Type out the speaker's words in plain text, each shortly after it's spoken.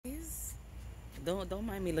Don't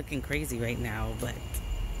mind me looking crazy right now, but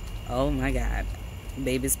oh my God,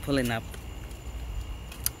 baby's pulling up.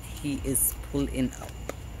 He is pulling up,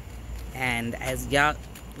 and as y'all,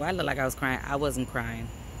 well, I look like I was crying. I wasn't crying.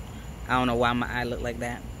 I don't know why my eye looked like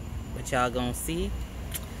that, but y'all gonna see.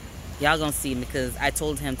 Y'all gonna see because I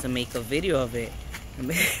told him to make a video of it.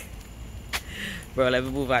 Bro, let me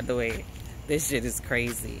move out the way. This shit is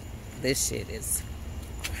crazy. This shit is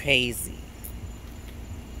crazy.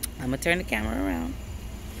 I'm gonna turn the camera around.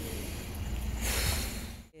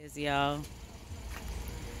 Here's y'all.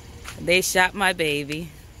 They shot my baby.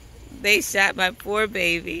 They shot my poor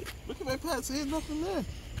baby. Look at my pants. There's nothing there.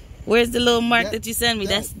 Where's the little mark that you sent me?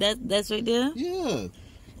 That's right there? Yeah.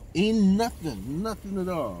 Ain't nothing at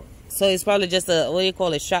all. So it's probably just a, what do you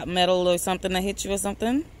call it, shrap metal or something that hit you or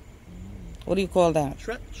something? What do you call that?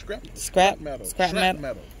 Scrap metal.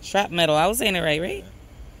 Shrap metal. I was saying it right? Yeah.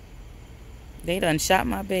 They done shot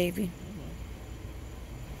my baby.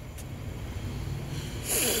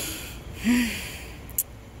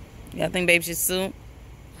 Y'all think baby should sue?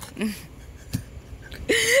 Y'all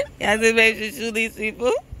think baby should sue these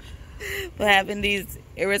people for having these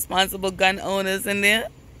irresponsible gun owners in there?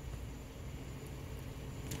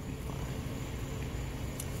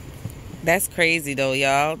 That's crazy though,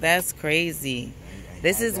 y'all. That's crazy.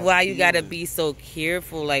 This is why you gotta be so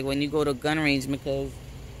careful, like when you go to gun range, because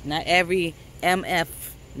not every MF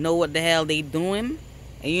know what the hell they doing.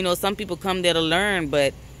 And you know, some people come there to learn,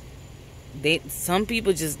 but some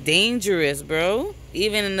people just dangerous, bro.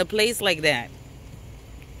 Even in a place like that.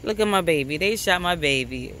 Look at my baby. They shot my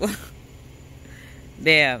baby.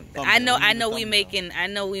 Damn. I know we making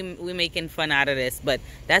fun out of this, but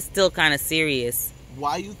that's still kind of serious.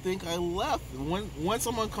 Why you think I left? Once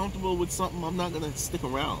I'm uncomfortable with something, I'm not gonna stick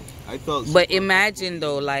around. I felt. But imagine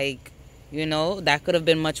though, like, you know, that could have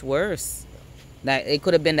been much worse. That it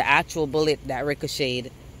could have been the actual bullet that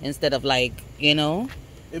ricocheted instead of, like, you know.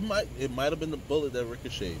 It might have been the bullet that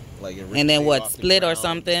ricocheted, like it ricocheted, and then what, split or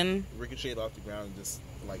something? Ricocheted off the ground and just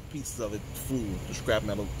like pieces of it flew. The scrap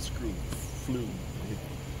metal screw flew.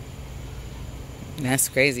 That's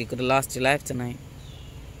crazy. You could have lost your life tonight.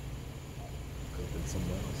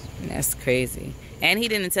 That's crazy. And he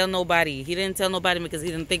didn't tell nobody. He didn't tell nobody because he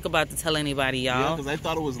didn't think about to tell anybody, y'all. Yeah, because I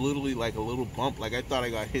thought it was literally like a little bump. Like I thought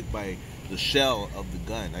I got hit by the shell of the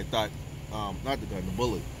gun. I thought, not the gun, the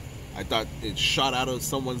bullet. I thought it shot out of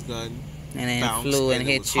someone's gun. And then it flew and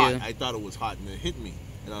hit you. Hot. I thought it was hot and it hit me.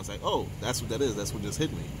 And I was like, oh, that's what that is. That's what just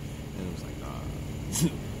hit me. And it was like,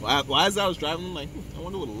 nah. Well, as I was driving, I'm like, I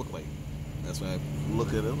wonder what it looked like. That's when I look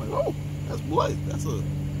at it. I'm like, oh, that's blood. That's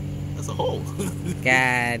a hole.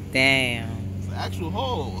 God damn. It's an actual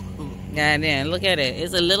hole. God damn. Look at it.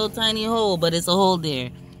 It's a little tiny hole, but it's a hole there.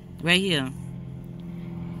 Right here.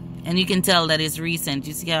 And you can tell that it's recent.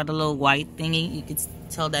 You see how the little white thingy? You can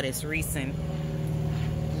tell that it's recent.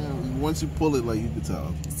 Yeah, once you pull it, like, you can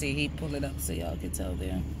tell. See, he pulled it up so y'all can tell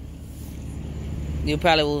there. You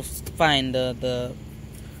probably will find the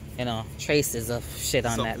you know, traces of shit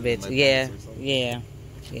on that bitch. Yeah. Yeah.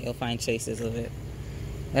 Yeah, you'll find traces of it.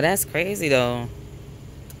 But that's crazy though.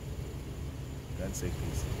 Gun safety.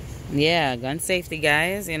 Yeah, gun safety,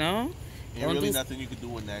 guys, you know. And really nothing you could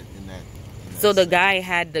do in that so the guy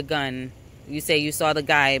had the gun. You say you saw the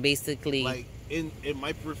guy basically. Like in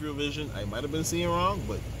my peripheral vision, I might have been seeing wrong,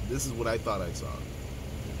 but this is what I thought I saw.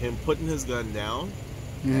 Him putting his gun down,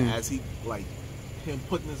 and as he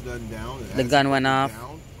putting his gun down, and the gun went off.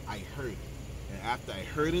 Down, I heard it. And after I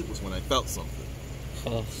heard it was when I felt something.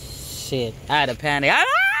 Oh shit. I had a panic. I'm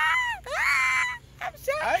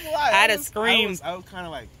shot. I had a scream. I was kind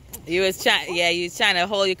of like. You was trying, you was trying to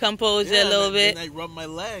hold your composure a little bit. And I rubbed my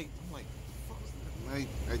leg. I'm like,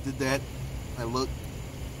 I did that. I looked.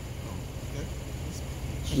 Oh,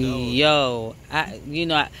 okay. Yo, you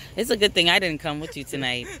know, it's a good thing I didn't come with you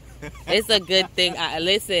tonight. It's a good thing.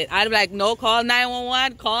 Listen, I'd be like, no, call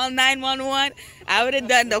 911, call 911. I would have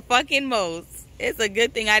done the fucking most. It's a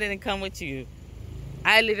good thing I didn't come with you.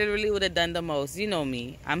 I literally would have done the most. You know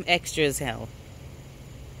me. I'm extra as hell.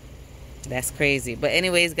 That's crazy. But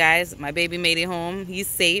anyways, guys, my baby made it home. He's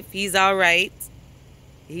safe. He's all right.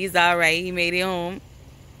 He's all right. He made it home.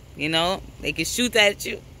 You know, they can shoot at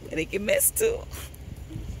you, but they can miss too.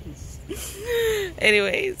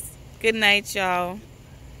 Anyways, good night, y'all.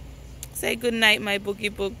 Say good night, my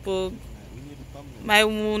boogie boog boog. My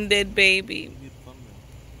wounded baby.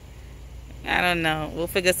 I don't know. We'll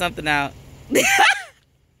figure something out. Wait,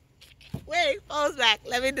 pose back.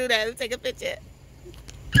 Let me do that. Let me take a picture.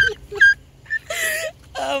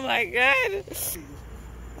 Oh my god.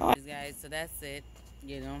 Oh, guys, so that's it.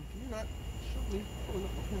 You know.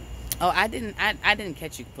 Oh, I didn't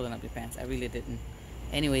catch you pulling up your pants. I really didn't.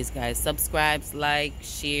 Anyways, guys, subscribe, like,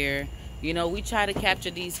 share. You know, we try to capture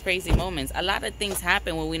these crazy moments. A lot of things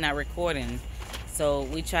happen when we're not recording. So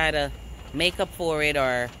we try to make up for it,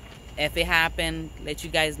 or if it happened, let you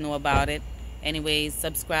guys know about it. Anyways,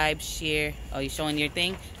 subscribe, share. Oh, you showing your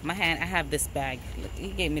thing? My hand, I have this bag. Look, he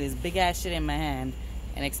gave me this big ass shit in my hand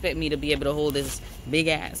and expect me to be able to hold this big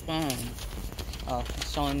ass phone. Oh,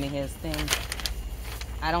 he's showing me his thing.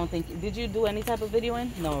 I don't think, did you do any type of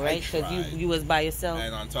videoing? No, right? Because you was by yourself.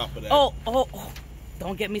 And on top of that. Oh,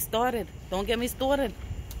 don't get me started. Don't get me started.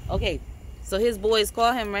 Okay, so his boys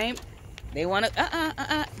call him, right? They want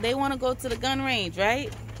to, they want to go to the gun range,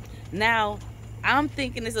 right? Now, I'm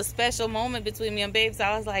thinking it's a special moment between me and Babe. So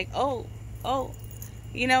I was like, oh,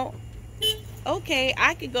 you know, okay,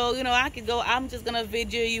 I could go, you know, I could go. I'm just going to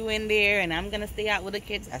video you in there and I'm going to stay out with the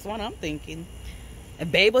kids. That's what I'm thinking.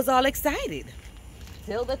 And Babe was all excited.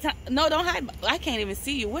 Till the time. No, don't hide. I can't even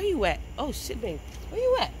see you. Where you at? Oh, shit, Babe. Where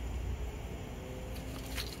you at?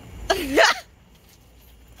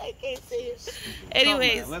 I can't see you.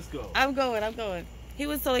 Anyways, let's go. I'm going. He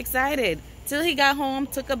was so excited. Till he got home,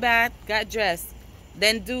 took a bath, got dressed.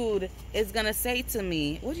 Then dude is gonna say to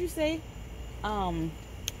me, what'd you say? God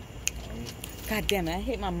damn it, I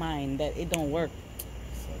hate my mind that it don't work.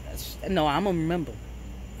 No, I'm gonna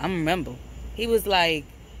remember. He was like,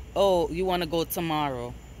 oh, you wanna go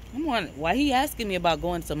tomorrow? Why he asking me about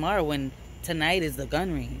going tomorrow when tonight is the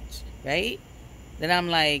gun range, right? Then I'm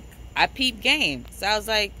like, I peep game. So I was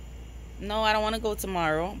like, no, I don't want to go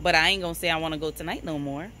tomorrow, but I ain't gonna say I want to go tonight no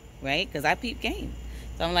more, right? Because I peep game.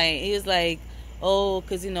 So I'm like, he was like, oh,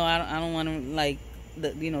 because, you know, I don't want to, like,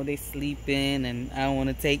 you know, they sleeping and I don't want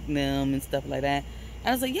to take them and stuff like that.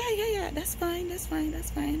 I was like, yeah, that's fine.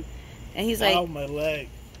 And he's like, oh, my leg.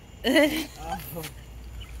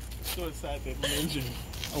 Short side that ninja.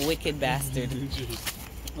 A wicked bastard.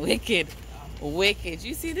 Wicked.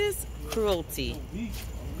 You see this? Cruelty.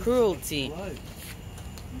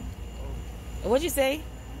 What'd you say?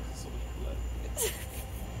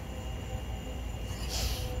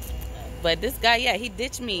 But this guy, yeah, he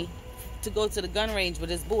ditched me to go to the gun range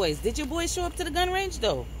with his boys. Did your boys show up to the gun range,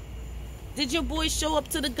 though?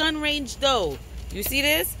 You see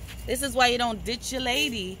this? This is why you don't ditch your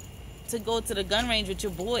lady to go to the gun range with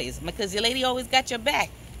your boys. Because your lady always got your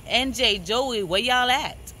back. NJ, Joey, where y'all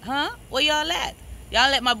at? Huh? Where y'all at?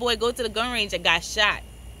 Y'all let my boy go to the gun range and got shot.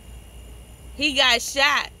 He got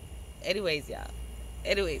shot. Anyways, y'all.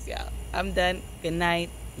 I'm done. Good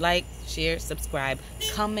night. Like, share, subscribe.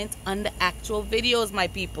 Comment on the actual videos, my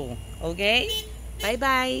people. Okay?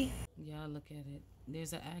 Bye-bye. Y'all, look at it.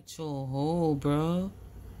 There's an actual hole, bro.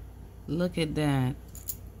 Look at that.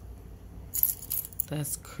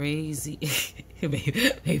 That's crazy.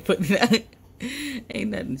 Babe, put that.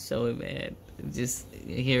 Ain't nothing showing, man. Just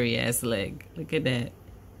a hairy ass leg. Look at that.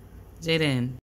 Jaden.